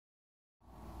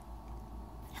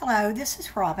Hello, this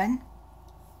is Robin.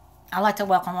 I'd like to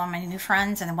welcome all my new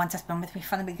friends and the ones that's been with me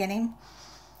from the beginning.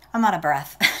 I'm out of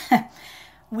breath.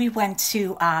 We went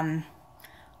to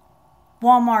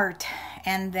Walmart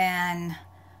and then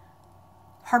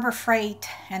Harbor Freight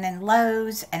and then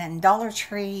Lowe's and then Dollar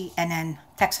Tree and then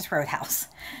Texas Roadhouse.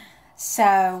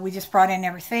 So we just brought in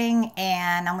everything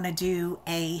and I'm going to do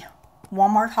a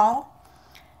Walmart haul.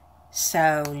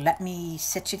 So let me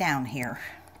sit you down here.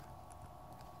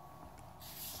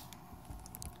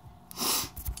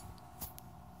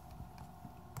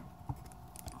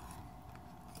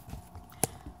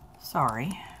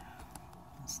 Sorry,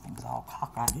 this thing's all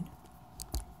cockeyed.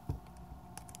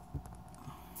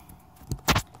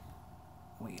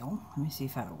 Well, let me see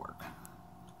if that'll work.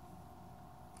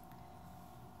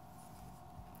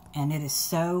 And it is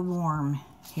so warm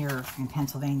here in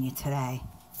Pennsylvania today.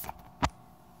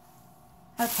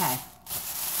 Okay.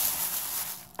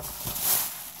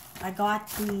 I got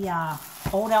the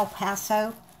Old El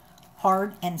Paso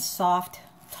hard and soft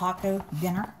taco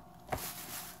dinner.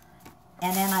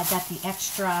 And then I got the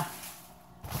extra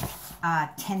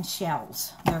 10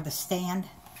 shells. They're the stand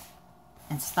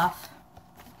and stuff.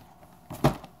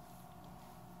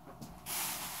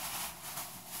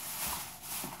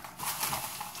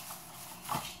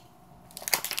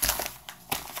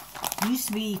 It used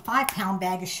to be a 5-pound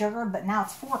bag of sugar, but now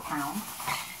it's 4 pounds.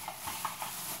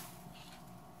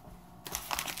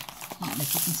 Not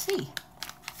as you can see.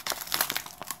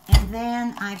 And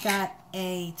then I got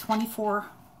a 24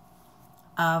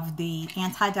 of the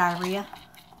anti-diarrhea.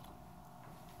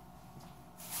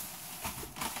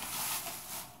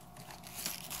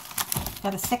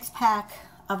 Got a 6-pack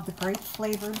of the grape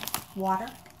flavored water.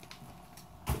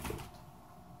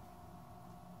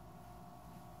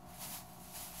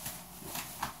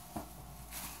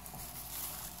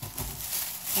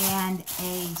 And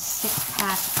a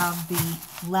 6-pack of the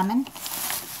lemon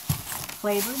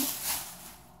flavored.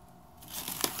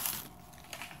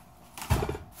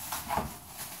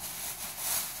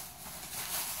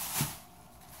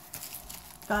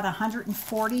 Got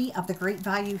 140 of the Great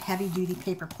Value heavy duty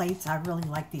paper plates. I really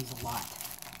like these a lot.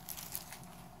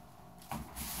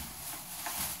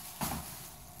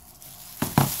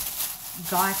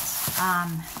 Got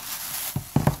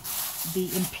the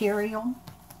Imperial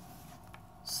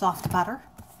soft butter.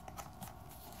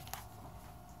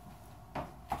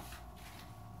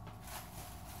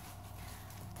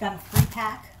 Got a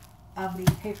 3-pack of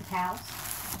the paper towels.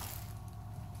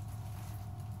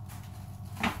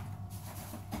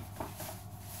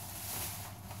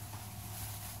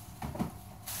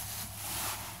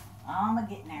 I'm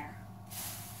getting there.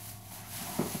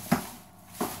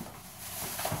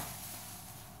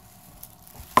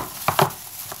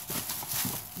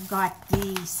 Got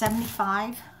the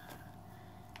 75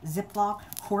 Ziploc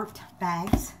quart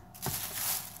bags.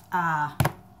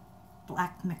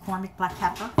 McCormick black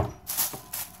pepper.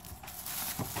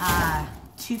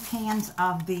 2 cans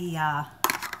of the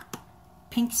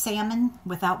pink salmon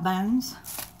without bones.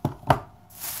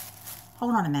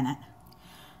 Hold on a minute.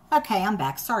 Okay, I'm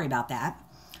back. Sorry about that.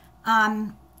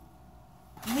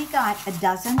 We got a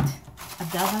dozen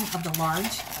of the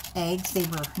large eggs. They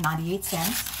were 98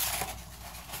 cents.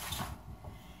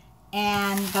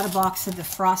 And got a box of the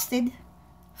Frosted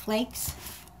Flakes.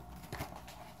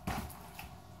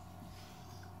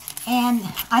 And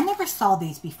I never saw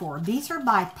these before. These are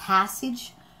by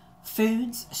Passage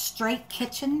Foods Straight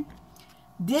Kitchen.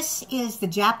 This is the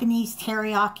Japanese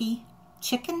teriyaki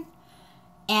chicken.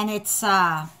 And it's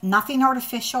nothing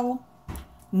artificial,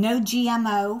 no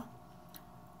GMO.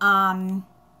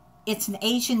 It's an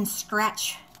Asian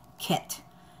scratch kit.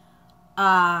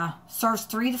 Serves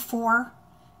 3 to 4,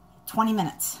 20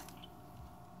 minutes.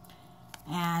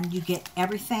 And you get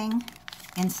everything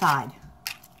inside.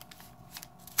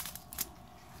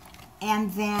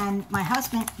 And then my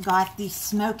husband got the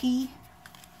smoky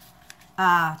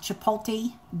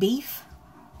chipotle beef.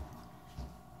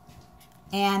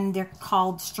 And they're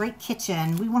called Straight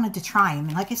Kitchen. We wanted to try them.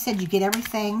 And like I said, you get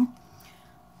everything.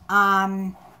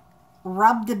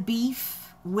 Rub the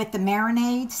beef with the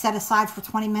marinade, set aside for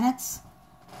 20 minutes.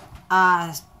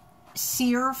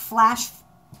 Sear, flash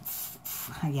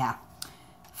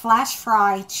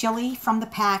fry chili from the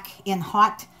pack in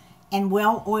hot and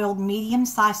well-oiled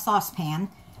medium-sized saucepan.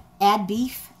 Add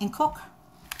beef and cook.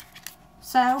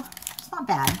 So, it's not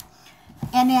bad.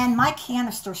 And then my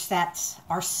canister sets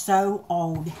are so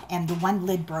old and the one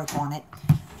lid broke on it.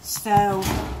 So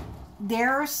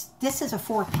this is a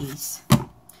 4-piece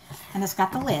and it's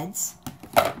got the lids.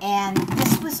 And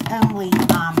this was only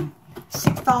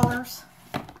 $6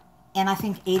 and I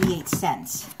think 88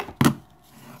 cents.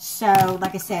 So,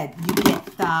 like I said, you get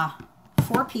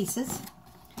 4 pieces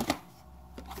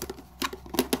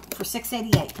for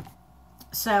 $6.88.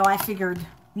 So I figured,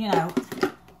 you know,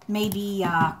 maybe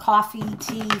coffee,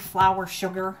 tea, flour,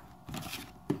 sugar.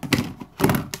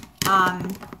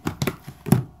 And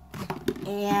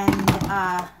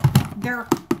they're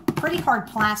pretty hard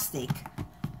plastic.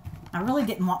 I really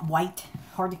didn't want white,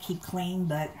 hard to keep clean,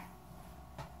 but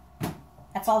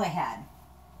that's all they had.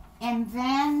 And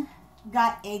then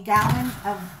got a gallon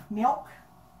of milk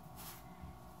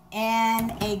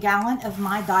and a gallon of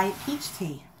my diet peach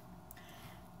tea.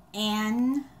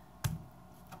 And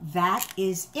that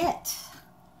is it.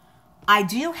 I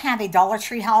do have a Dollar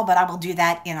Tree haul, but I will do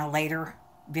that in a later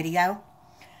video.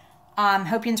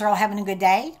 Hope you are all having a good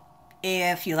day.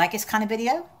 If you like this kind of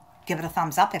video, give it a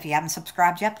thumbs up. If you haven't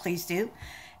subscribed yet, please do.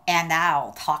 And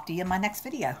I'll talk to you in my next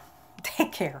video.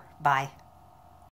 Take care. Bye.